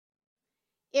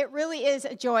It really is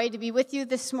a joy to be with you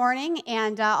this morning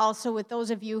and also with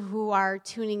those of you who are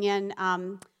tuning in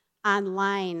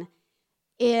online.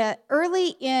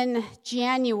 Early in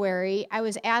January, I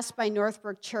was asked by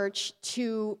Northbrook Church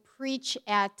to preach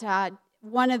at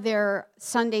one of their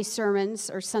Sunday sermons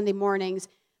or Sunday mornings.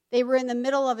 They were in the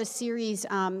middle of a series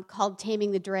called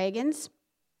Taming the Dragons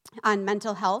on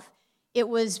mental health. It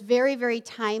was very, very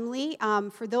timely.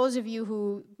 For those of you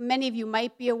who, many of you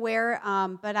might be aware,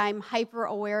 but I'm hyper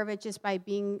aware of it just by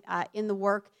being in the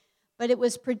work. But it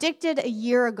was predicted a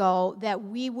year ago that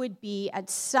we would be, at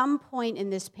some point in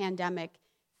this pandemic,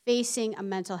 facing a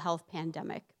mental health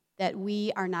pandemic that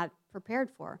we are not prepared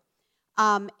for.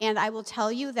 And I will tell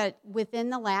you that within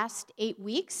the last 8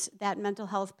 weeks, that mental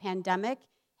health pandemic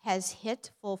has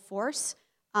hit full force.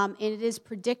 And it is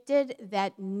predicted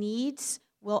that needs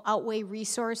will outweigh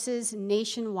resources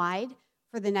nationwide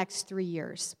for the next 3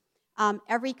 years.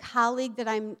 Every colleague that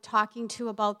I'm talking to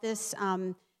about this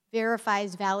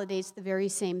verifies, validates the very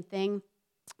same thing.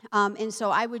 And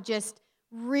so I would just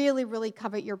really, really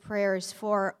covet your prayers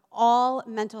for all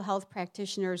mental health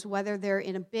practitioners, whether they're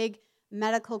in a big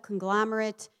medical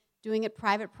conglomerate, doing it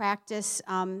private practice,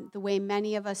 the way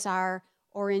many of us are,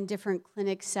 or in different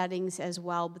clinic settings as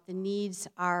well. But the needs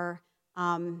are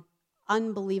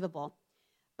unbelievable.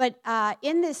 But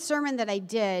in this sermon that I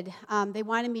did, they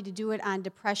wanted me to do it on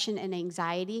depression and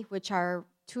anxiety, which are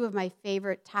two of my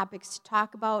favorite topics to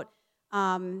talk about.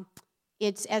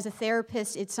 It's, as a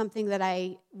therapist, it's something that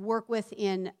I work with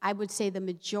in, I would say, the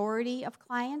majority of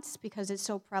clients because it's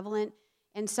so prevalent,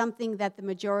 and something that the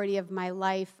majority of my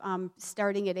life,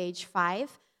 starting at age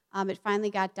 5, it finally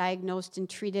got diagnosed and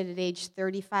treated at age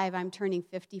 35. I'm turning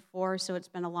 54, so it's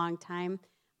been a long time.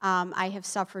 I have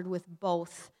suffered with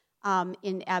both.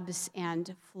 In ebbs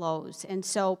and flows. And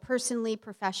so personally,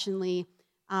 professionally,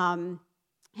 and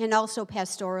also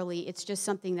pastorally, it's just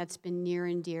something that's been near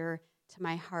and dear to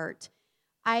my heart.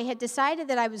 I had decided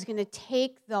that I was going to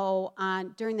take, though,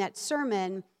 during that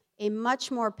sermon, a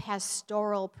much more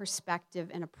pastoral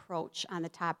perspective and approach on the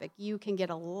topic. You can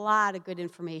get a lot of good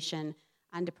information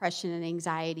on depression and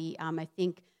anxiety. I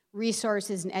think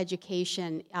resources and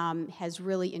education has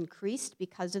really increased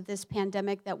because of this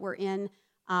pandemic that we're in.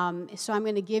 So I'm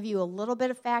going to give you a little bit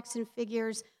of facts and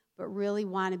figures, but really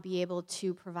want to be able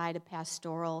to provide a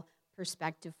pastoral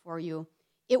perspective for you.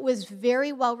 It was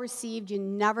very well received. You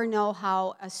never know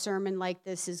how a sermon like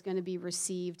this is going to be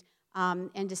received,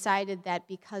 and decided that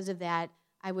because of that,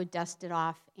 I would dust it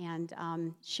off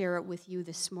and share it with you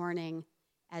this morning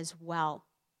as well.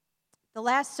 The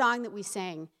last song that we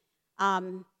sang,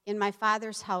 in my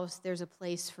Father's house, there's a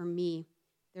place for me.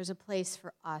 There's a place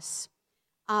for us.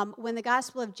 When the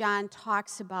Gospel of John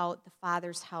talks about the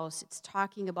Father's house, it's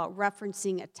talking about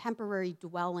referencing a temporary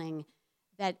dwelling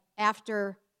that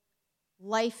after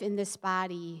life in this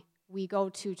body, we go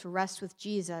to rest with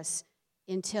Jesus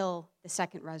until the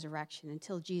second resurrection,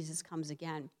 until Jesus comes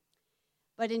again.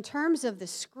 But in terms of the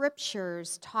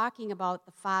Scriptures talking about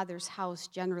the Father's house,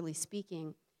 generally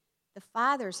speaking, the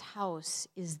Father's house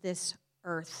is this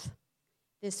earth,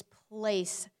 this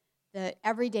place, the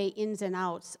everyday ins and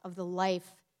outs of the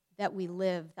life that we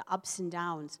live, the ups and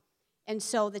downs. And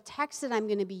so the text that I'm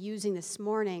going to be using this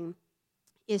morning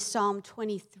is Psalm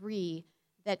 23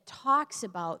 that talks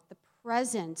about the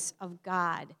presence of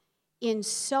God in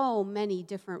so many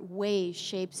different ways,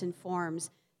 shapes, and forms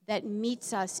that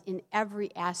meets us in every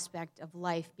aspect of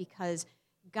life because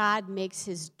God makes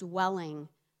his dwelling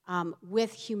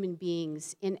with human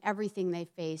beings in everything they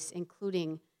face,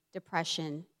 including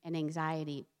depression and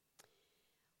anxiety.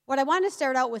 What I want to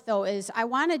start out with, though, is I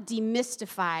want to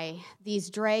demystify these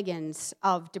dragons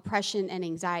of depression and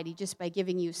anxiety just by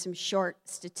giving you some short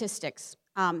statistics.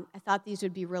 I thought these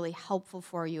would be really helpful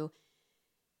for you.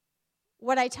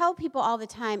 What I tell people all the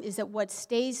time is that what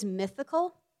stays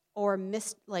mythical or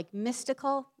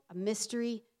mystical, a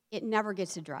mystery, it never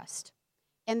gets addressed.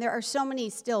 And there are so many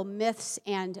still myths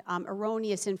and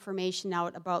erroneous information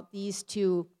out about these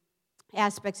two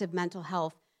aspects of mental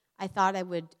health. I thought I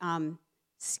would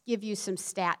give you some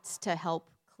stats to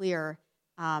help clear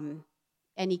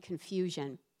any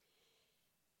confusion.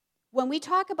 When we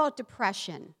talk about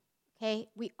depression, okay,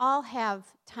 we all have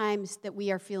times that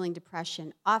we are feeling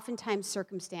depression, oftentimes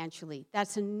circumstantially.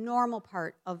 That's a normal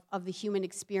part of the human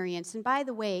experience. And by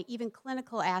the way, even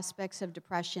clinical aspects of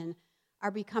depression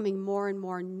are becoming more and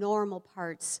more normal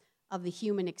parts of the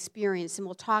human experience. And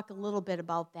we'll talk a little bit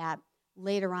about that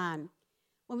later on.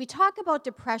 When we talk about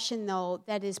depression, though,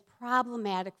 that is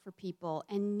problematic for people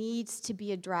and needs to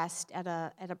be addressed at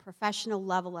a professional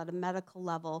level, at a medical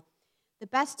level, the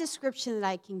best description that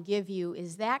I can give you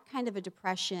is that kind of a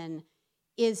depression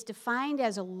is defined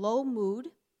as a low mood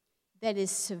that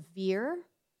is severe,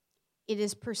 it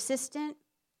is persistent,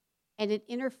 and it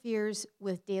interferes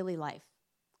with daily life.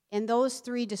 And those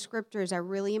three descriptors are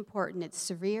really important. It's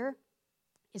severe,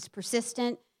 it's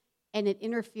persistent, and it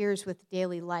interferes with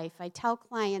daily life. I tell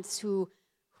clients who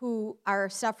are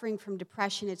suffering from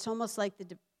depression, it's almost like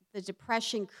the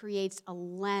depression creates a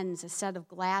lens, a set of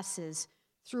glasses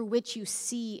through which you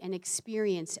see and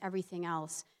experience everything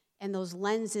else. And those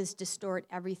lenses distort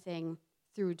everything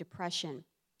through depression.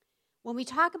 When we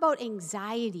talk about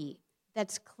anxiety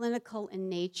that's clinical in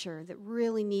nature, that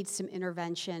really needs some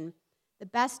intervention, the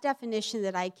best definition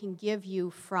that I can give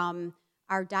you from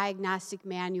our diagnostic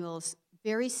manuals,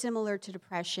 very similar to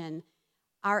depression,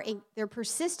 they're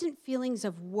persistent feelings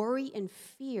of worry and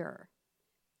fear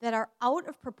that are out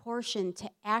of proportion to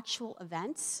actual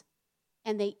events,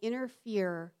 and they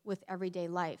interfere with everyday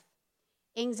life.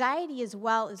 Anxiety as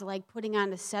well is like putting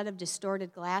on a set of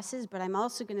distorted glasses, but I'm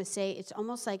also going to say it's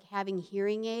almost like having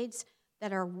hearing aids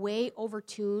that are way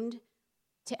overtuned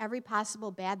to every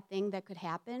possible bad thing that could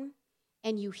happen,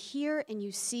 and you hear and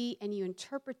you see and you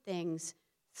interpret things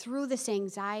through this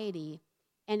anxiety,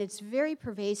 and it's very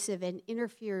pervasive and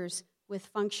interferes with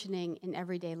functioning in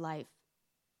everyday life.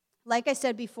 Like I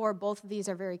said before, both of these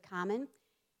are very common.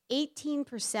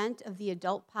 18% of the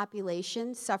adult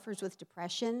population suffers with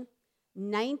depression,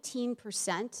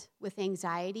 19% with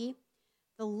anxiety.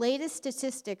 The latest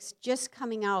statistics just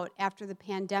coming out after the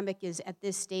pandemic is at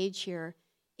this stage here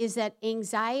is that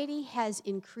anxiety has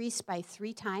increased by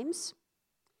 3 times,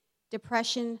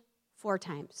 depression 4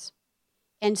 times,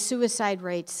 and suicide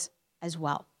rates as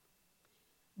well.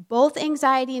 Both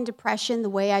anxiety and depression, the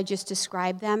way I just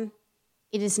described them,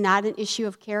 it is not an issue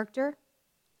of character.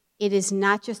 It is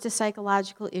not just a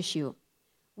psychological issue.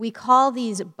 We call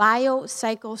these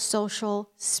biopsychosocial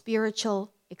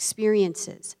spiritual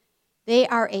experiences. They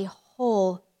are a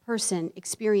whole person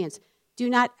experience. Do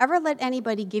not ever let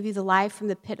anybody give you the lie from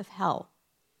the pit of hell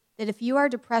that if you are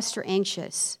depressed or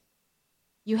anxious,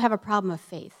 you have a problem of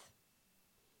faith.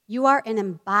 You are an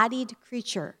embodied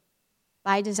creature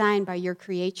by design by your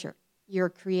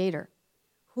creator,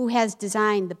 who has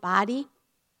designed the body,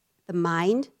 the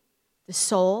mind, the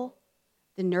soul,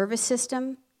 the nervous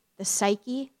system, the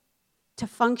psyche, to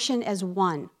function as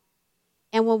one.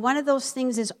 And when one of those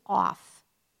things is off,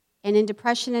 and in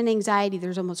depression and anxiety,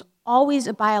 there's almost always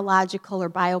a biological or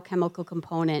biochemical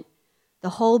component, the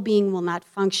whole being will not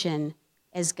function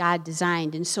as God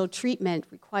designed. And so treatment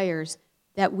requires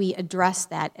that we address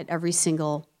that at every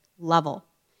single level.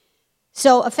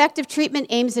 So effective treatment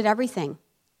aims at everything: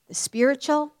 the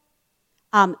spiritual,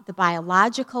 the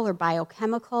biological or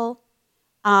biochemical.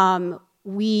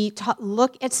 We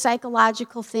look at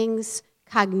psychological things,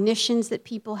 cognitions that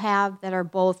people have that are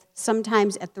both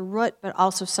sometimes at the root, but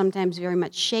also sometimes very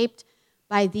much shaped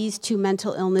by these 2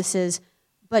 mental illnesses,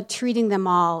 but treating them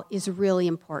all is really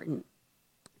important.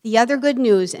 The other good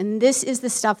news, and this is the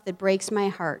stuff that breaks my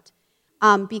heart,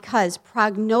 because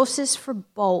prognosis for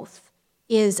both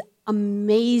is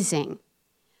amazing.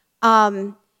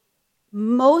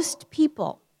 Most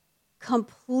people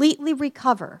completely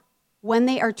recover when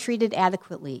they are treated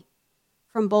adequately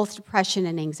from both depression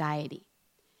and anxiety.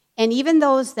 And even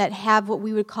those that have what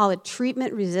we would call a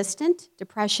treatment-resistant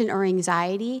depression or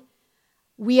anxiety,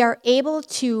 we are able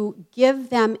to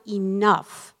give them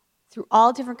enough through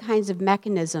all different kinds of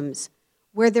mechanisms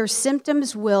where their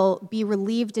symptoms will be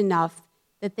relieved enough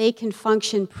that they can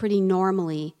function pretty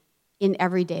normally in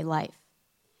everyday life.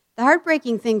 The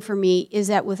heartbreaking thing for me is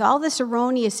that with all this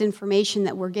erroneous information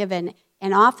that we're given,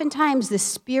 and oftentimes the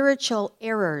spiritual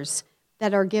errors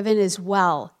that are given as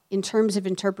well in terms of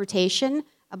interpretation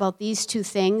about these 2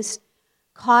 things,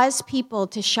 cause people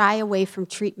to shy away from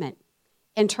treatment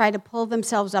and try to pull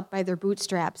themselves up by their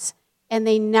bootstraps, and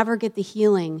they never get the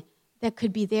healing that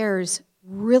could be theirs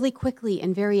really quickly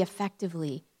and very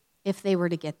effectively if they were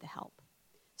to get the help.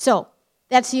 So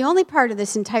that's the only part of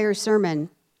this entire sermon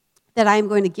that I'm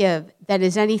going to give that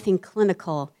is anything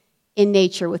clinical in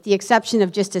nature, with the exception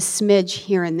of just a smidge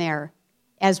here and there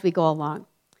as we go along.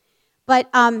 But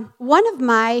one of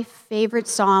my favorite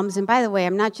psalms, and by the way,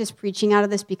 I'm not just preaching out of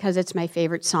this because it's my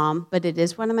favorite psalm, but it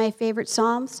is one of my favorite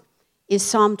psalms, is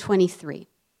Psalm 23.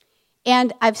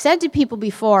 And I've said to people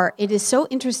before, it is so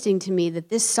interesting to me that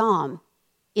this psalm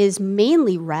is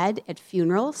mainly read at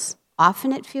funerals,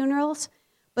 often at funerals,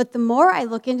 but the more I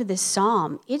look into this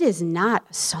psalm, it is not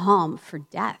a psalm for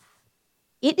death.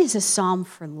 It is a psalm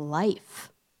for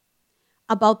life,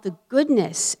 about the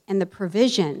goodness and the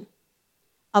provision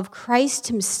of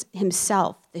Christ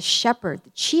himself, the shepherd, the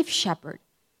chief shepherd,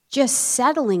 just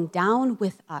settling down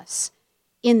with us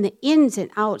in the ins and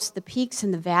outs, the peaks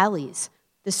and the valleys,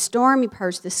 the stormy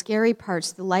parts, the scary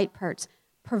parts, the light parts,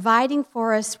 providing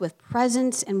for us with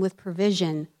presence and with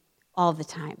provision all the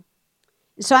time.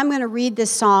 And so I'm going to read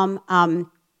this psalm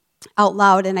out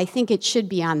loud, and I think it should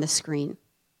be on the screen.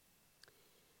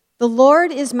 The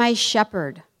Lord is my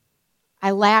shepherd.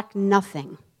 I lack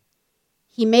nothing.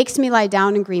 He makes me lie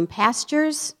down in green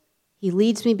pastures. He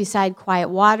leads me beside quiet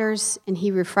waters, and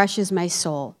he refreshes my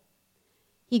soul.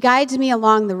 He guides me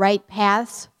along the right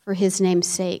paths for his name's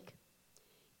sake.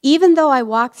 Even though I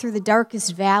walk through the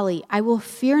darkest valley, I will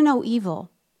fear no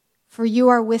evil, for you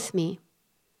are with me.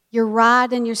 Your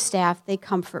rod and your staff, they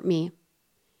comfort me.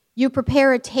 You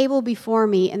prepare a table before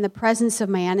me in the presence of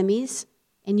my enemies,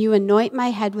 and you anoint my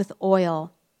head with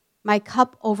oil. My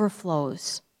cup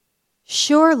overflows.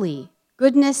 Surely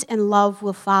goodness and love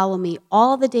will follow me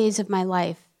all the days of my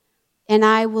life, and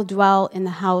I will dwell in the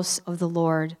house of the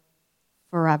Lord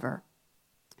forever.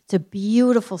 It's a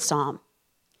beautiful psalm.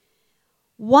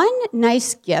 One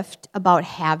nice gift about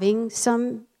having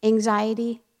some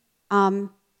anxiety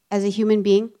as a human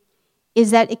being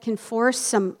is that it can force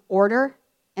some order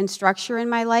and structure in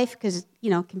my life because,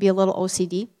 it can be a little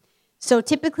OCD. So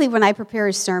typically when I prepare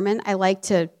a sermon, I like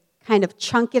to kind of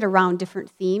chunk it around different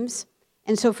themes.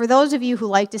 And so for those of you who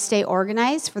like to stay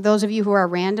organized, for those of you who are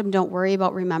random, don't worry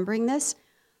about remembering this.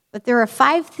 But there are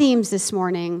 5 themes this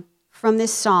morning from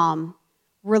this psalm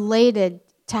related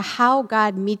to how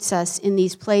God meets us in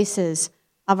these places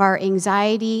of our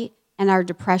anxiety and our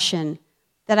depression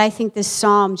that I think this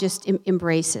psalm just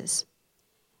embraces.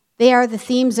 They are the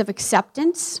themes of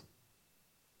acceptance,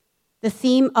 the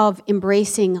theme of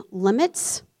embracing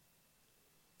limits,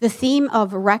 the theme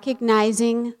of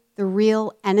recognizing the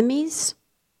real enemies,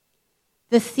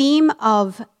 the theme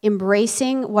of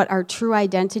embracing what our true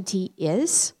identity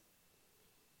is,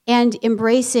 and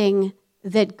embracing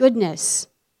that goodness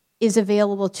is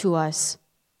available to us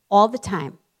all the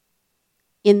time,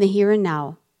 in the here and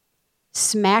now,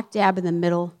 smack dab in the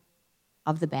middle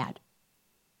of the bad.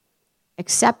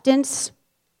 Acceptance,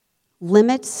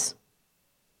 limits,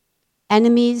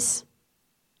 enemies,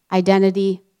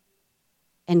 identity,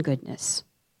 and goodness.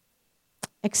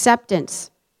 Acceptance,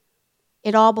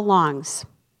 it all belongs.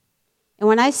 And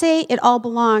when I say it all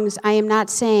belongs, I am not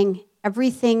saying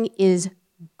everything is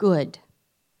good.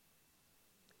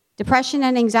 Depression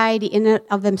and anxiety in and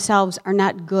of themselves are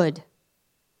not good.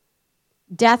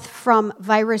 Death from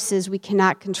viruses we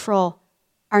cannot control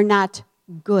are not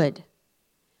good.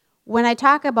 When I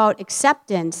talk about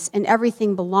acceptance and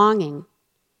everything belonging,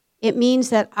 it means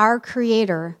that our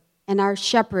Creator and our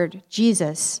Shepherd,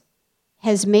 Jesus,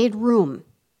 has made room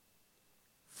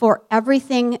for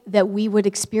everything that we would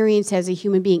experience as a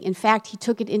human being. In fact, he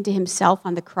took it into himself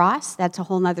on the cross. That's a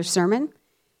whole other sermon.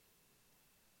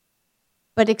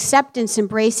 But acceptance,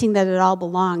 embracing that it all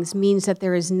belongs, means that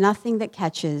there is nothing that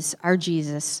catches our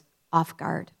Jesus off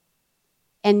guard,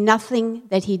 and nothing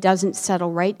that he doesn't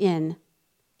settle right in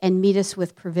and meet us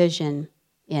with provision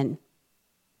in.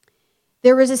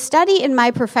 There was a study in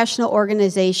my professional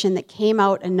organization that came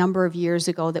out a number of years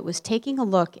ago that was taking a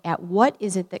look at what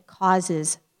is it that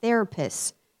causes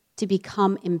therapists to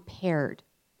become impaired,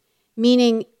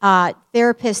 meaning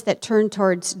therapists that turn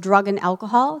towards drug and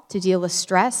alcohol to deal with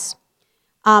stress,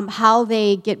 how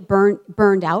they get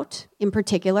burned out in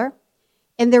particular.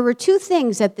 And there were 2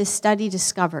 things that this study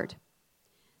discovered.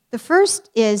 The first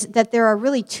is that there are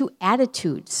really 2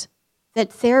 attitudes that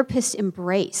therapists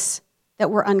embrace that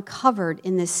were uncovered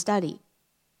in this study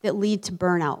that lead to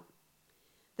burnout.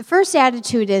 The first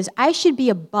attitude is, I should be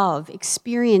above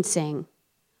experiencing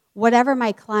whatever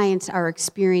my clients are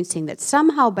experiencing, that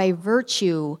somehow by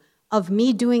virtue of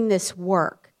me doing this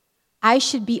work, I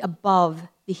should be above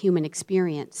the human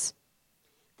experience.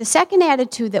 The second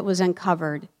attitude that was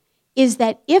uncovered is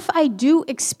that if I do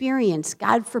experience,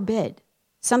 God forbid,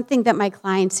 something that my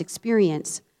clients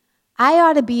experience, I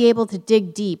ought to be able to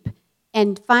dig deep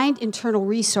and find internal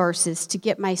resources to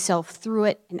get myself through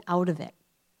it and out of it.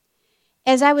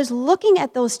 As I was looking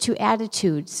at those 2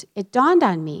 attitudes, it dawned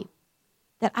on me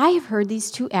that I have heard these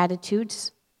 2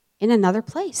 attitudes in another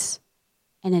place.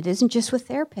 And it isn't just with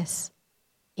therapists.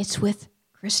 It's with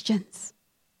Christians.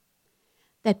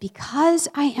 That because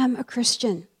I am a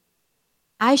Christian,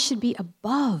 I should be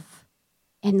above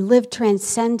and live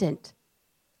transcendent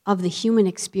of the human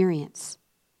experience.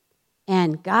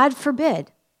 And God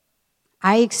forbid,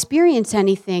 I experience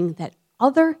anything that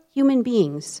other human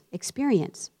beings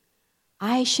experience.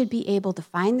 I should be able to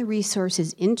find the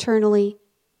resources internally,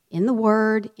 in the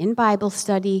Word, in Bible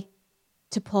study,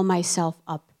 to pull myself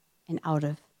up and out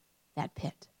of that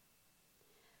pit.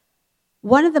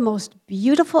 One of the most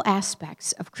beautiful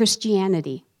aspects of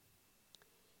Christianity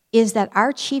is that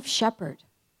our chief shepherd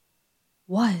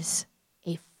was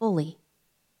a fully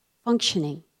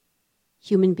functioning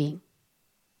human being.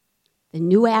 The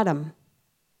new Adam,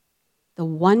 the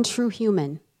one true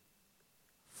human,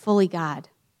 fully God.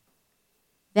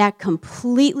 That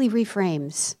completely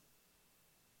reframes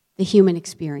the human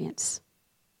experience.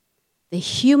 The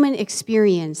human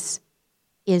experience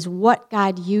is what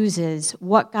God uses,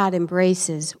 what God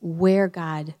embraces, where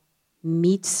God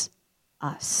meets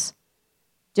us.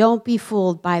 Don't be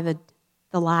fooled by the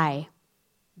lie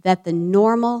that the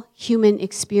normal human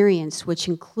experience, which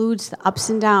includes the ups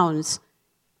and downs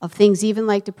of things even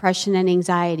like depression and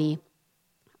anxiety,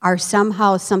 are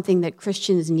somehow something that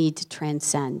Christians need to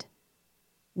transcend.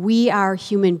 We are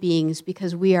human beings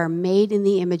because we are made in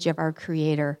the image of our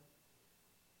Creator.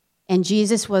 And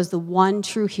Jesus was the one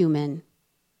true human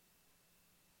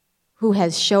who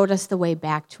has showed us the way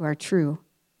back to our true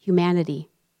humanity.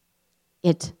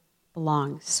 It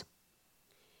belongs.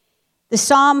 The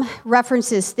psalm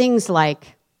references things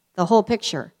like the whole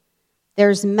picture.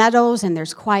 There's meadows and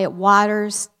there's quiet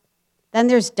waters. Then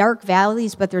there's dark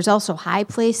valleys, but there's also high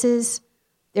places.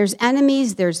 There's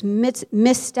enemies, there's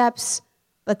missteps,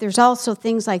 but there's also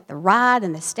things like the rod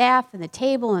and the staff and the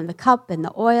table and the cup and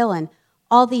the oil and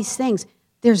all these things.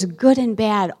 There's good and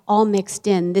bad all mixed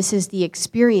in. This is the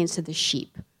experience of the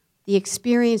sheep, the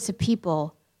experience of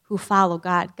people who follow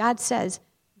God. God says,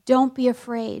 don't be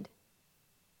afraid.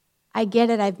 I get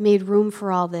it. I've made room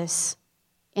for all this,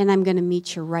 and I'm going to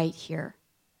meet you right here.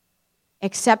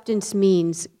 Acceptance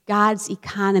means God's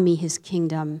economy, his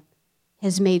kingdom,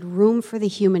 has made room for the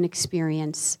human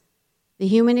experience. The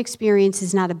human experience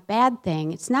is not a bad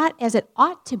thing. It's not as it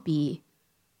ought to be,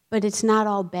 but it's not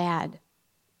all bad.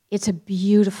 It's a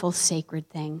beautiful, sacred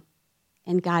thing,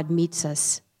 and God meets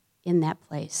us in that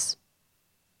place.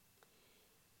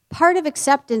 Part of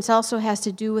acceptance also has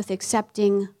to do with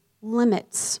accepting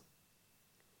limits.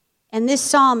 And this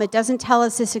psalm, it doesn't tell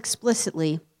us this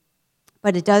explicitly,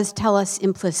 but it does tell us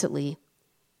implicitly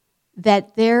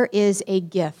that there is a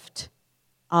gift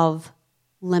of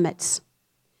limits.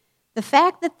 The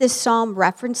fact that this psalm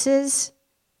references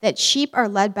that sheep are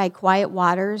led by quiet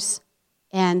waters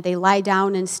and they lie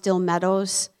down in still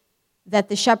meadows, that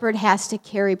the shepherd has to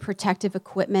carry protective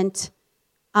equipment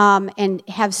and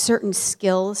have certain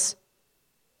skills,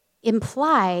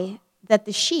 imply that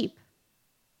the sheep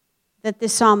that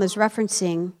this psalm is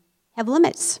referencing have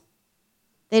limits.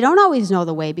 They don't always know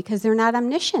the way because they're not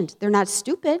omniscient. They're not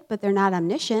stupid, but they're not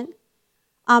omniscient.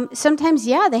 Sometimes,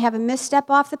 they have a misstep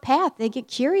off the path. They get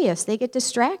curious. They get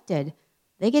distracted.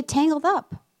 They get tangled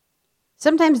up.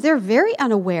 Sometimes they're very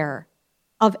unaware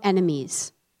of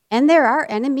enemies. And there are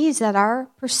enemies that are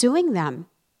pursuing them.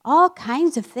 All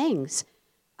kinds of things.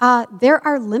 There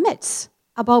are limits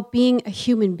about being a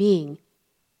human being.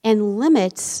 And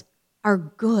limits are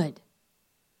good.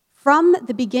 From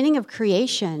the beginning of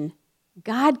creation,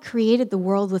 God created the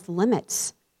world with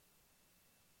limits.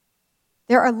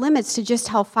 There are limits to just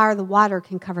how far the water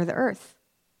can cover the earth.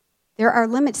 There are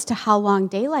limits to how long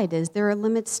daylight is. There are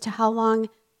limits to how long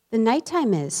the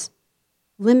nighttime is.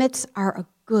 Limits are a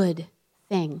good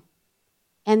thing.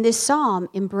 And this psalm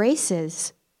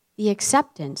embraces the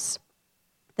acceptance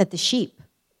that the sheep,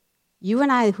 you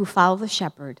and I who follow the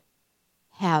shepherd,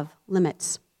 have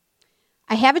limits.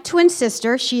 I have a twin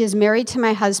sister. She is married to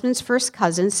my husband's first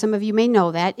cousin. Some of you may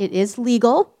know that. It is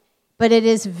legal, but it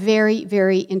is very,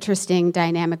 very interesting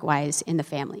dynamic-wise in the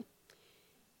family.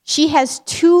 She has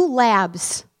 2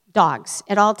 labs, dogs,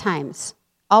 at all times.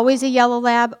 Always a yellow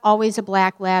lab, always a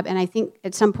black lab, and I think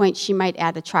at some point she might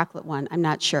add a chocolate one. I'm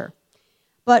not sure.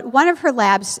 But one of her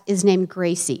labs is named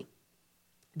Gracie.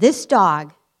 This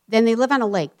dog, then they live on a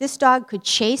lake. This dog could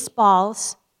chase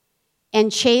balls and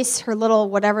chase her little,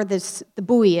 whatever the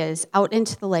buoy is, out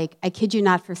into the lake, I kid you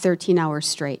not, for 13 hours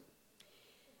straight.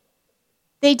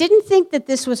 They didn't think that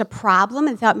this was a problem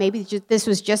and thought maybe this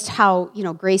was just how,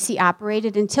 Gracie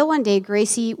operated until one day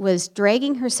Gracie was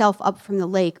dragging herself up from the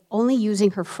lake only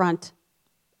using her front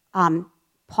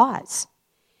paws.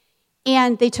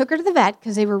 And they took her to the vet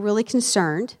because they were really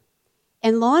concerned.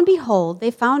 And lo and behold, they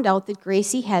found out that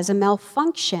Gracie has a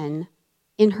malfunction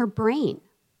in her brain.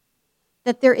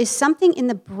 That there is something in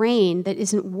the brain that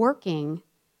isn't working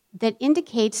that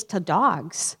indicates to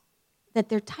dogs that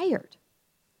they're tired.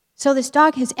 So this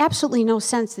dog has absolutely no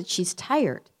sense that she's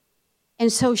tired.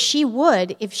 And so she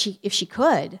would, if she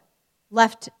could,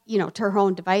 left, to her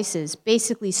own devices,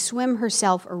 basically swim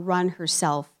herself or run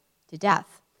herself to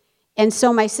death. And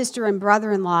so my sister and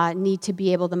brother-in-law need to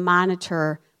be able to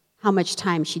monitor how much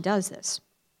time she does this.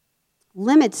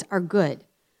 Limits are good.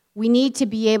 We need to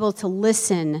be able to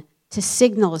listen to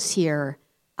signals here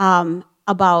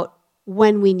about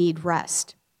when we need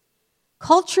rest.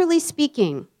 Culturally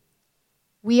speaking,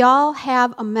 we all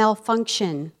have a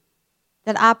malfunction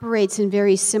that operates in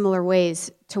very similar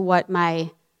ways to what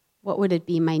would it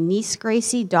be, my niece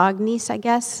Gracie, dog niece, I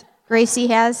guess, Gracie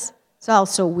has. It's all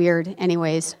so weird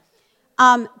anyways.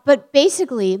 But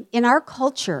basically, in our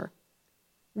culture,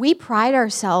 we pride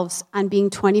ourselves on being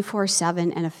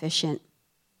 24/7 and efficient.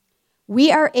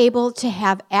 We are able to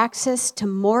have access to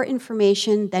more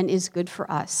information than is good for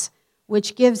us,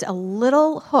 which gives a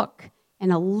little hook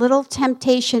and a little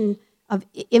temptation of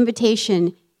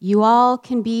invitation. You all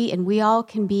can be, and we all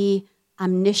can be,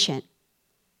 omniscient.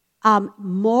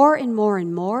 More and more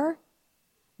and more,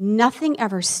 nothing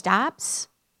ever stops.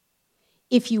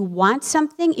 If you want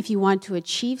something, if you want to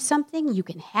achieve something, you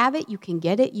can have it, you can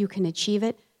get it, you can achieve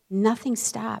it. Nothing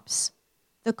stops.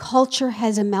 The culture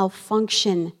has a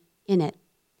malfunction in it.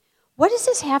 What does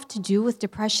this have to do with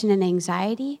depression and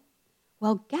anxiety?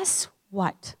 Well, guess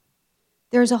what?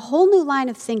 There's a whole new line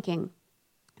of thinking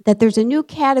that there's a new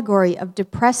category of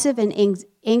depressive and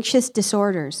anxious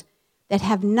disorders that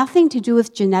have nothing to do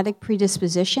with genetic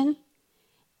predisposition,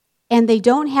 and they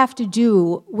don't have to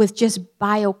do with just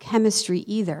biochemistry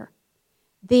either.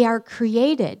 They are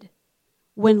created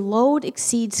when load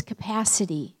exceeds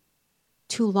capacity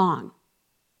too long,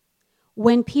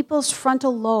 when people's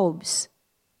frontal lobes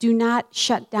do not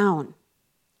shut down,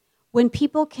 when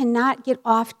people cannot get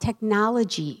off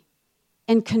technology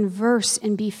and converse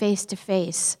and be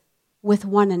face-to-face with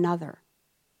one another.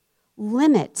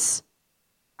 Limits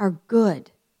are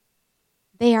good.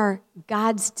 They are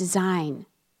God's design.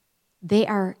 They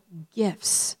are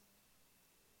gifts.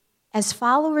 As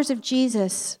followers of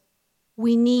Jesus,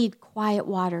 we need quiet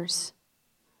waters.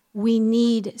 We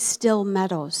need still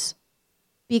meadows,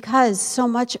 because so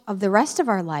much of the rest of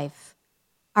our life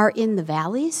are in the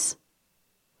valleys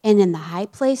and in the high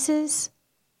places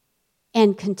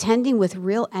and contending with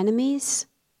real enemies.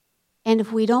 And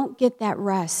if we don't get that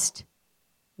rest,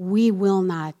 we will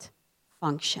not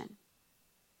function.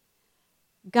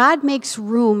 God makes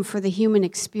room for the human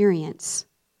experience,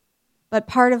 but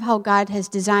part of how God has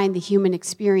designed the human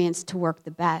experience to work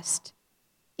the best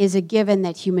is a given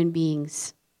that human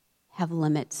beings have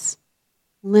limits.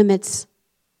 Limits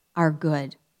are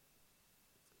good.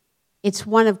 It's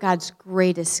one of God's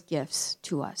greatest gifts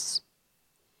to us.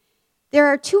 There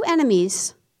are two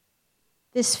enemies.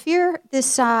 This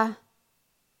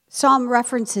psalm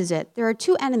references it. There are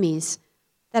two enemies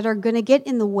that are going to get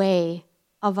in the way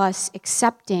of us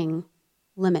accepting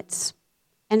limits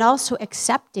and also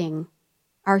accepting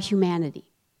our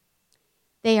humanity.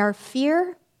 They are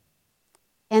fear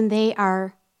and they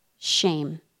are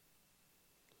shame.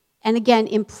 And again,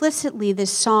 implicitly,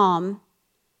 this psalm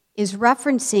is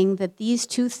referencing that these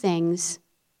two things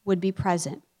would be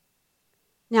present.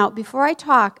 Now, before I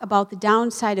talk about the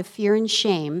downside of fear and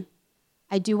shame,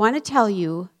 I do want to tell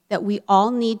you that we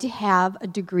all need to have a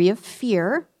degree of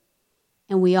fear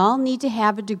and we all need to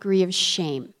have a degree of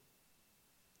shame.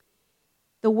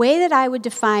 The way that I would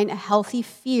define a healthy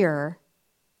fear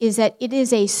is that it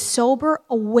is a sober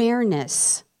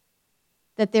awareness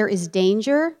that there is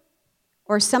danger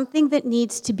or something that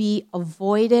needs to be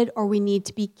avoided or we need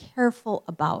to be careful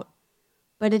about.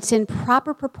 But it's in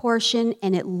proper proportion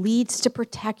and it leads to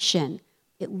protection.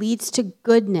 It leads to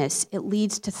goodness. It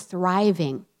leads to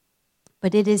thriving.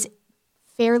 But it is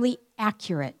fairly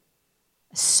accurate.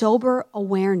 A sober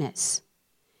awareness.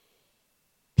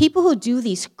 People who do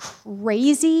these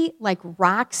crazy, like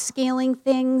rock scaling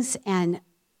things and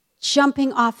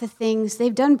jumping off of things,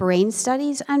 they've done brain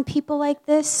studies on people like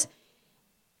this.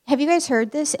 Have you guys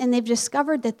heard this? And they've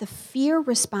discovered that the fear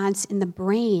response in the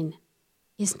brain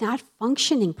is not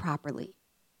functioning properly.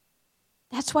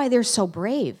 That's why they're so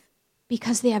brave,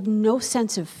 because they have no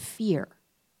sense of fear.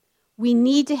 We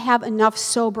need to have enough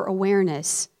sober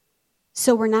awareness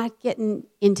so we're not getting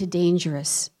into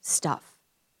dangerous stuff.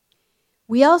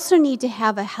 We also need to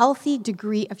have a healthy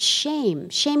degree of shame.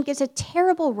 Shame gets a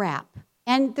terrible rap,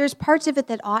 and there's parts of it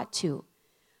that ought to.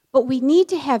 But we need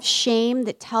to have shame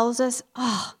that tells us,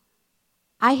 oh,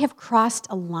 I have crossed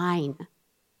a line.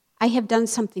 I have done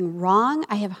something wrong.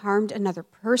 I have harmed another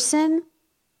person.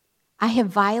 I have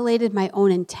violated my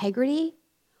own integrity,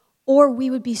 or we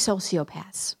would be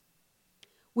sociopaths.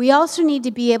 We also need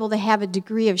to be able to have a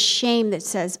degree of shame that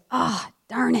says, oh,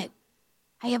 darn it,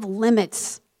 I have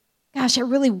limits. Gosh, I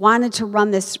really wanted to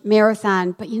run this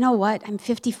marathon, but you know what? I'm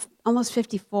almost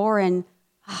 54, and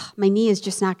my knee is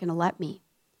just not going to let me.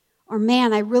 Or,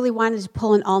 man, I really wanted to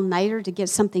pull an all-nighter to get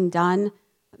something done,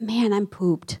 but, man, I'm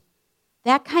pooped.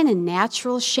 That kind of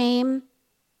natural shame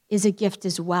is a gift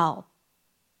as well.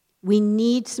 We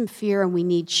need some fear and we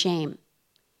need shame.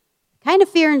 The kind of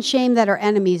fear and shame that are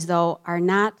enemies, though, are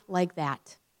not like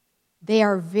that. They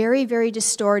are very, very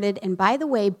distorted. And by the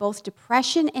way, both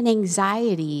depression and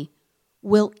anxiety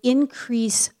will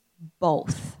increase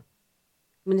both.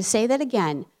 I'm going to say that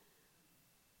again.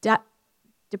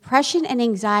 Depression and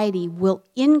anxiety will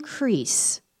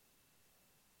increase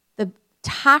the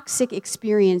toxic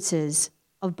experiences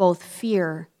of both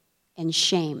fear and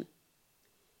shame.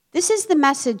 This is the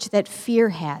message that fear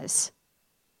has.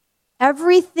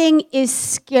 Everything is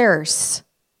scarce.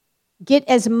 Get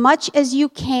as much as you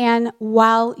can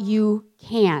while you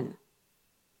can.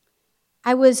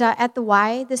 I was at the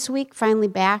Y this week, finally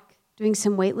back, doing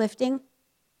some weightlifting,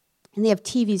 and they have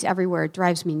TVs everywhere. It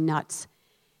drives me nuts.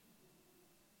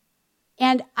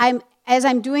 And as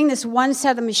I'm doing this one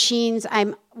set of machines,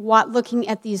 I'm looking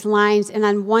at these lines, and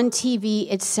on one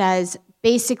TV it says,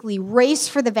 basically, race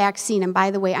for the vaccine. And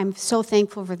by the way, I'm so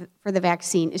thankful for the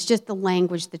vaccine. It's just the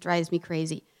language that drives me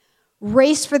crazy.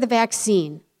 Race for the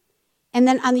vaccine. And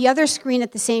then on the other screen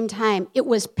at the same time, it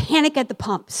was panic at the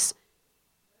pumps.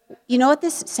 You know what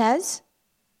this says?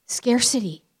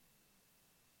 Scarcity.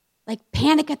 Like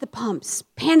panic at the pumps,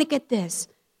 panic at this,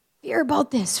 fear about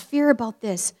this, fear about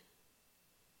this.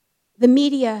 The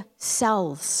media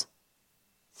sells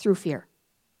through fear.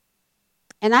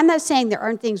 And I'm not saying there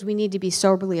aren't things we need to be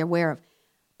soberly aware of,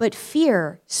 but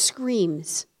fear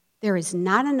screams, there is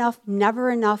not enough, never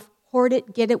enough, hoard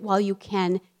it, get it while you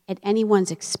can, at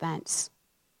anyone's expense.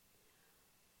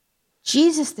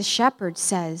 Jesus the shepherd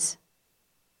says,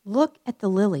 look at the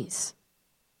lilies.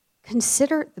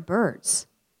 Consider the birds.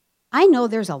 I know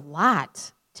there's a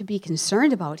lot to be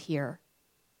concerned about here,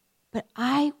 but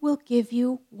I will give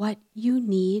you what you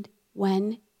need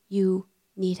when you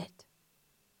need it.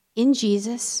 In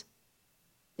Jesus,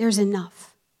 there's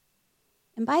enough.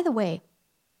 And by the way,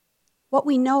 what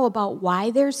we know about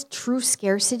why there's true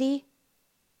scarcity,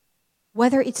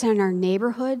 whether it's in our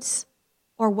neighborhoods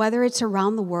or whether it's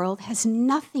around the world, has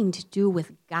nothing to do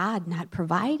with God not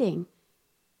providing.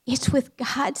 It's with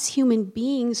God's human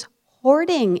beings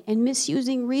hoarding and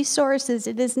misusing resources.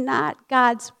 It is not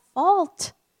God's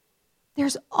fault.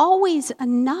 There's always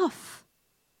enough.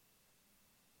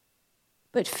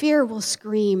 But fear will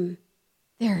scream,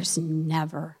 there's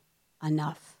never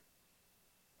enough.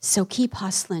 So keep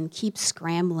hustling, keep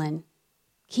scrambling,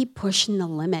 keep pushing the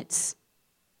limits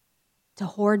to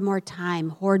hoard more time,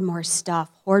 hoard more stuff,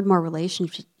 hoard more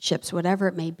relationships, whatever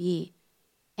it may be.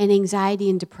 And anxiety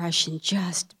and depression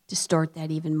just distort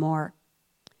that even more.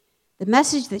 The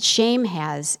message that shame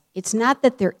has, it's not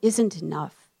that there isn't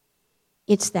enough.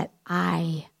 It's that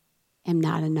I am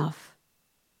not enough.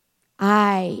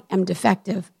 I am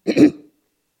defective.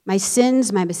 My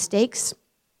sins, my mistakes,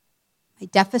 my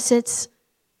deficits,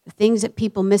 the things that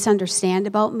people misunderstand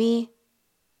about me,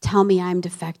 tell me I'm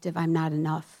defective, I'm not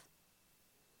enough.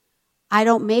 I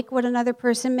don't make what another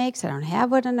person makes. I don't have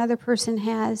what another person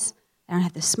has. I don't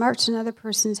have the smarts another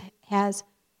person has.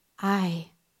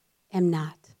 I am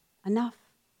not enough.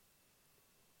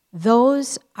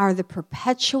 Those are the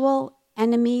perpetual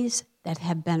enemies that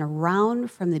have been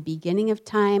around from the beginning of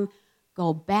time.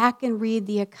 Go back and read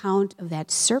the account of that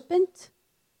serpent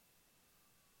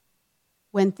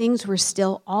when things were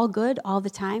still all good all the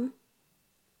time.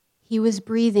 He was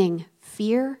breathing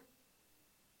fear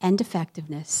and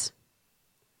defectiveness.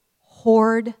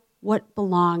 Hoard what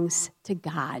belongs to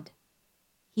God.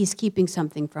 He's keeping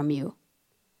something from you.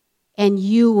 And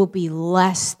you will be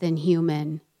less than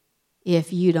human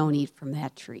if you don't eat from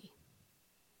that tree.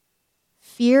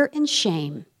 Fear and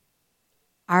shame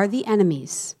are the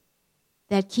enemies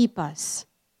that keep us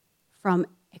from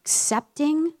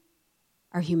accepting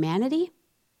our humanity,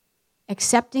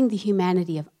 accepting the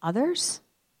humanity of others,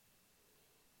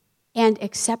 and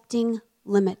accepting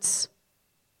limits.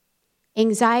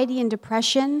 Anxiety and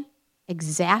depression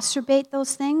exacerbate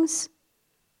those things,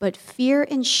 but fear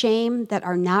and shame that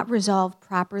are not resolved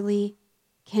properly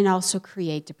can also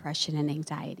create depression and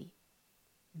anxiety.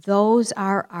 Those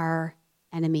are our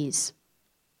enemies.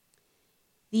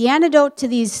 The antidote to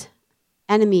these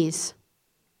enemies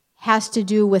has to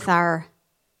do with our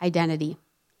identity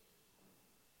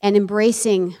and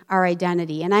embracing our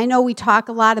identity. And I know we talk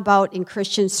a lot about in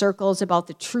Christian circles about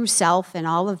the true self and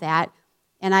all of that.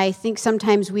 And I think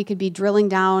sometimes we could be drilling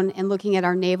down and looking at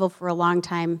our navel for a long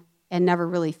time and never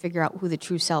really figure out who the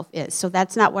true self is. So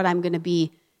that's not what I'm going to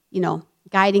be,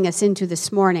 guiding us into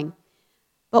this morning.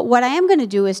 But what I am going to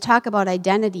do is talk about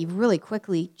identity really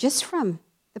quickly, just from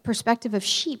the perspective of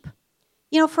sheep.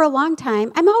 For a long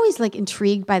time, I'm always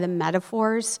intrigued by the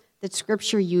metaphors that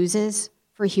Scripture uses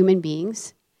for human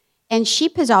beings. And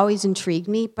sheep has always intrigued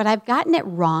me, but I've gotten it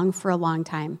wrong for a long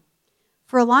time.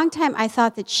 For a long time, I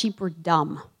thought that sheep were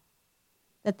dumb,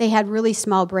 that they had really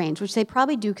small brains, which they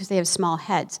probably do because they have small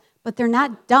heads, but they're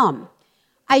not dumb.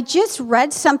 I just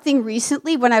read something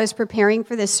recently when I was preparing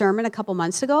for this sermon a couple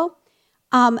months ago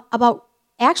about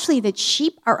actually that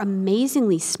sheep are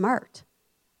amazingly smart,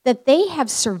 that they have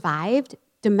survived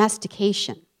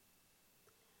domestication.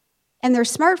 And they're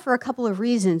smart for a couple of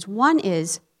reasons. One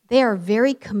is they are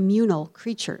very communal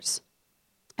creatures.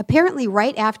 Apparently,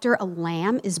 right after a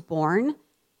lamb is born,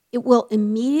 it will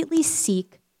immediately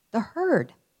seek the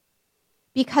herd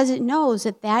because it knows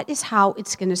that that is how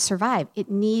it's going to survive. It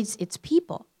needs its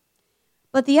people.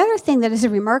 But the other thing that is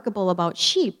remarkable about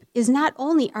sheep is not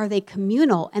only are they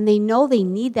communal and they know they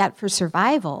need that for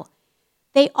survival,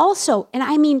 they also, and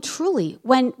I mean truly,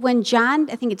 when John,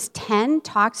 I think it's 10,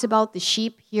 talks about the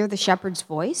sheep hear the shepherd's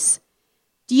voice,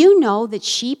 do you know that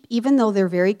sheep, even though they're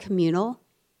very communal,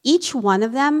 each one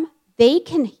of them, they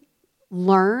can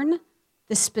learn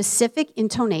the specific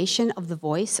intonation of the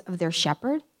voice of their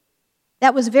shepherd?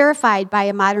 That was verified by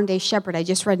a modern-day shepherd. I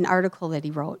just read an article that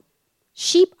he wrote.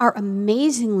 Sheep are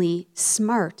amazingly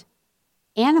smart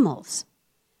animals.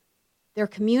 They're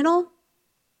communal,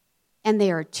 and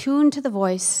they are attuned to the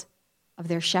voice of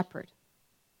their shepherd.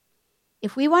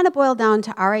 If we want to boil down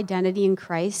to our identity in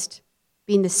Christ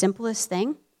being the simplest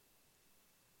thing,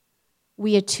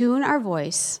 we attune our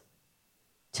voice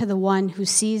to the one who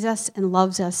sees us and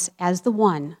loves us as the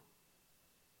one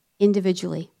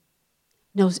individually,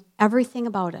 knows everything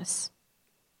about us,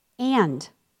 and,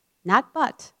 not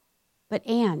but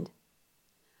and.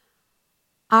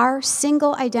 Our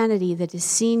single identity that is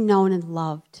seen, known, and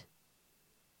loved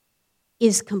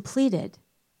is completed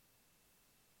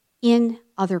in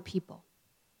other people.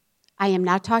 I am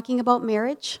not talking about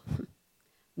marriage.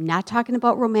 I'm not talking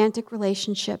about romantic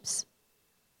relationships.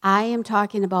 I am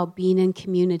talking about being in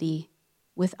community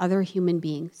with other human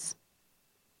beings.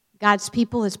 God's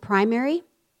people is primary,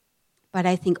 but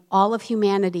I think all of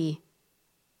humanity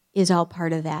is all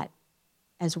part of that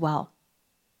as well.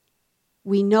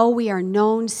 We know we are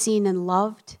known, seen, and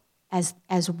loved as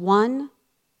one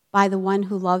by the one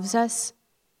who loves us,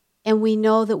 and we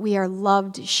know that we are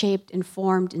loved, shaped, and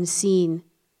formed and seen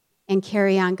and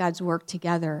carry on God's work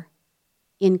together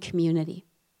in community.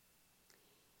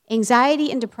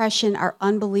 Anxiety and depression are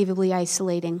unbelievably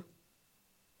isolating.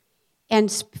 And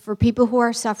for people who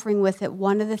are suffering with it,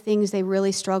 one of the things they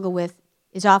really struggle with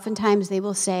is oftentimes they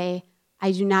will say,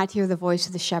 I do not hear the voice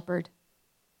of the shepherd.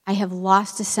 I have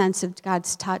lost a sense of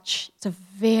God's touch. It's a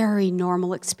very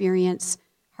normal experience,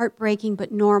 heartbreaking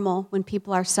but normal when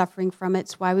people are suffering from it.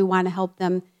 It's why we want to help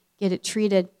them get it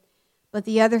treated. But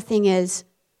the other thing is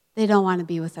they don't want to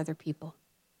be with other people.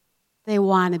 They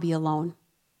want to be alone.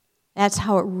 That's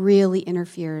how it really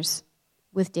interferes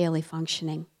with daily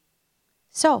functioning.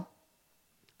 So,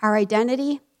 our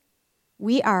identity,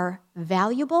 we are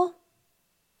valuable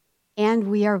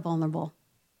and we are vulnerable.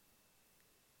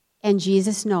 And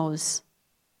Jesus knows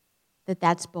that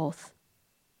that's both.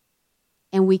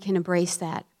 And we can embrace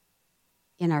that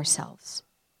in ourselves.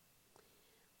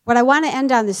 What I want to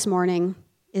end on this morning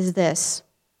is this,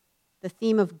 the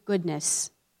theme of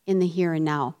goodness in the here and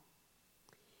now.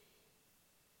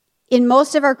 In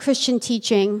most of our Christian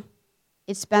teaching,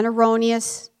 it's been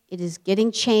erroneous. It is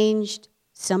getting changed.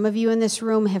 Some of you in this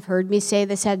room have heard me say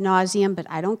this ad nauseum, but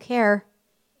I don't care.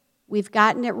 We've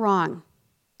gotten it wrong.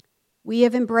 We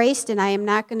have embraced, and I am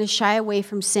not going to shy away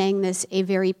from saying this, a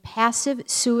very passive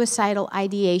suicidal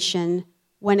ideation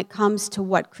when it comes to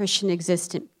what Christian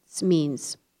existence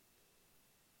means.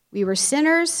 We were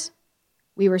sinners,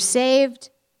 we were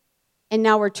saved, and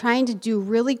now we're trying to do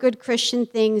really good Christian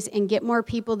things and get more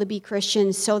people to be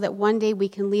Christians so that one day we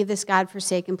can leave this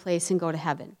God-forsaken place and go to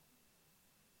heaven.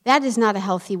 That is not a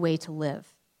healthy way to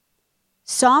live.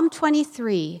 Psalm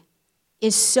 23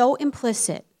 is so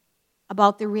implicit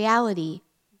about the reality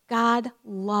God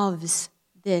loves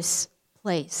this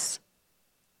place.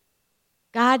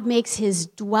 God makes his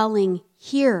dwelling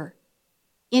here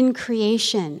in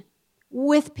creation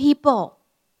with people.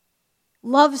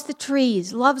 Loves the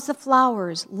trees, loves the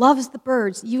flowers, loves the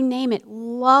birds, you name it,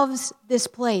 loves this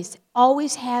place.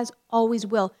 Always has, always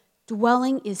will.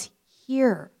 Dwelling is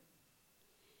here.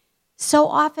 So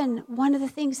often, one of the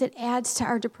things that adds to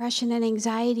our depression and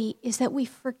anxiety is that we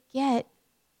forget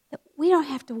that we don't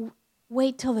have to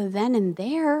wait till the then and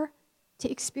there to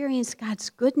experience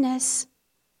God's goodness.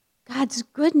 God's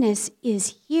goodness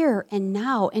is here and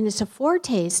now, and it's a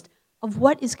foretaste of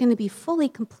what is going to be fully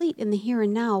complete in the here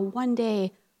and now one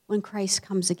day when Christ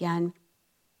comes again.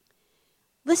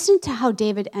 Listen to how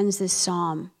David ends this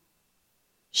psalm.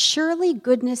 Surely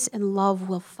goodness and love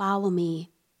will follow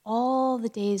me all the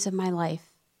days of my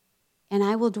life, and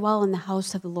I will dwell in the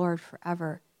house of the Lord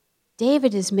forever.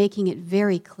 David is making it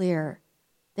very clear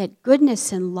that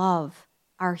goodness and love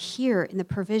are here in the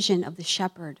provision of the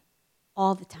shepherd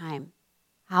all the time.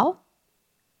 How?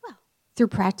 Well, through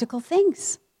practical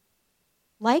things,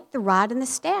 like the rod and the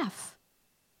staff.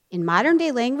 In modern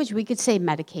day language, we could say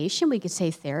medication, we could say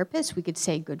therapist, we could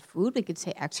say good food, we could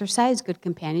say exercise, good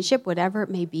companionship, whatever it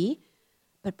may be.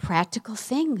 But practical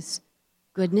things.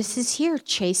 Goodness is here,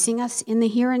 chasing us in the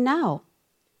here and now.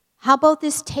 How about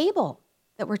this table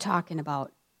that we're talking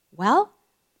about? Well,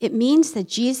 it means that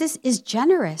Jesus is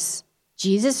generous.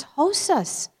 Jesus hosts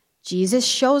us. Jesus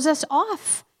shows us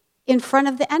off in front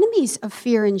of the enemies of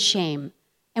fear and shame.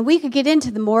 And we could get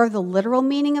into the more of the literal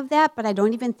meaning of that, but I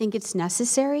don't even think it's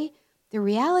necessary. The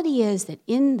reality is that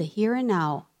in the here and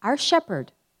now, our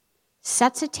shepherd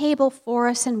sets a table for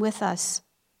us and with us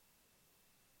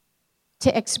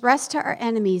to express to our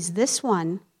enemies, this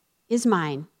one is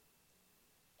mine.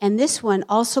 And this one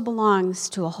also belongs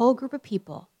to a whole group of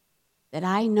people that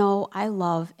I know, I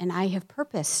love, and I have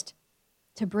purposed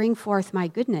to bring forth my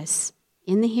goodness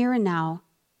in the here and now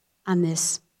on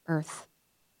this earth.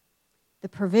 The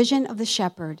provision of the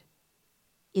shepherd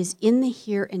is in the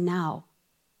here and now.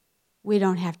 We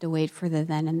don't have to wait for the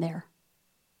then and there.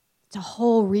 It's a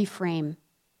whole reframe.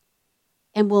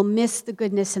 And we'll miss the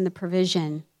goodness and the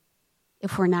provision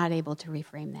if we're not able to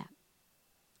reframe that.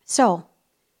 So,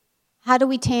 how do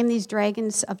we tame these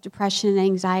dragons of depression and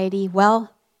anxiety?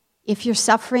 Well, if you're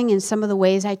suffering in some of the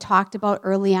ways I talked about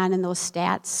early on in those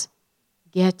stats,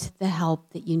 get the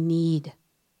help that you need.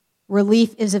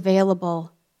 Relief is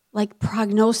available. Like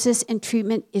prognosis and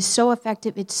treatment is so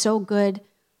effective, it's so good.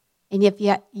 And if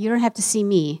you don't have to see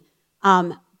me,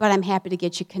 but I'm happy to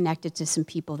get you connected to some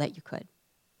people that you could.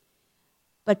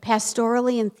 But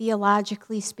pastorally and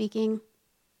theologically speaking,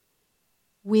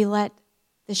 we let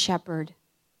the shepherd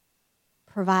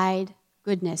provide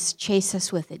goodness, chase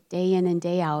us with it day in and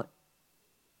day out.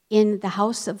 In the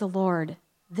house of the Lord,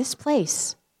 this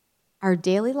place, our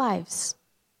daily lives,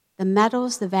 the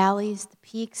meadows, the valleys, the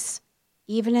peaks,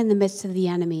 even in the midst of the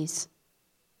enemies,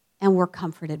 and we're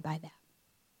comforted by that.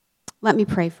 Let me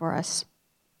pray for us.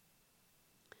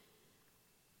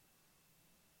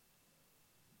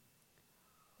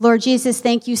 Lord Jesus,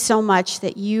 thank you so much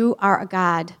that you are a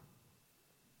God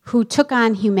who took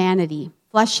on humanity,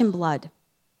 flesh and blood.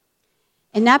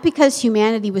 And not because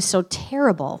humanity was so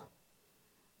terrible,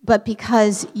 but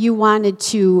because you wanted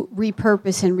to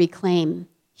repurpose and reclaim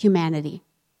humanity.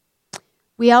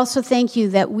 We also thank you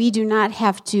that we do not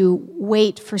have to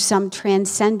wait for some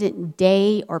transcendent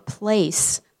day or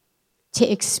place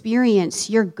to experience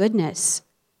your goodness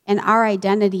and our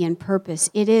identity and purpose.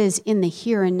 It is in the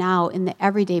here and now, in the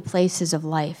everyday places of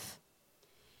life.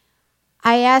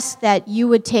 I ask that you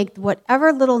would take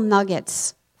whatever little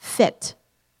nuggets fit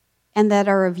and that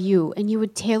are of you, and you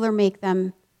would tailor-make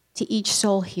them to each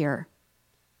soul here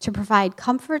to provide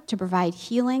comfort, to provide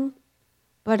healing,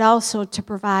 but also to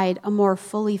provide a more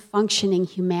fully functioning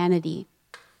humanity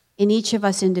in each of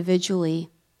us individually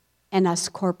and us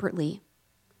corporately.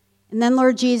 And then,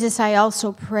 Lord Jesus, I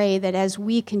also pray that as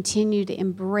we continue to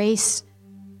embrace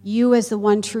you as the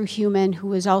one true human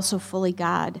who is also fully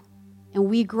God, and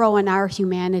we grow in our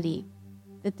humanity,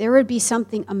 that there would be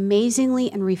something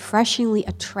amazingly and refreshingly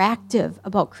attractive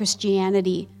about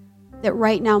Christianity that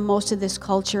right now most of this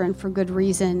culture, and for good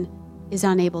reason, is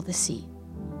unable to see.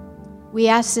 We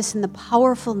ask this in the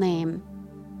powerful name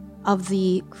of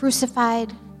the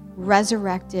crucified,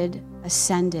 resurrected,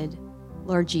 ascended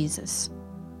Lord Jesus.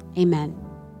 Amen.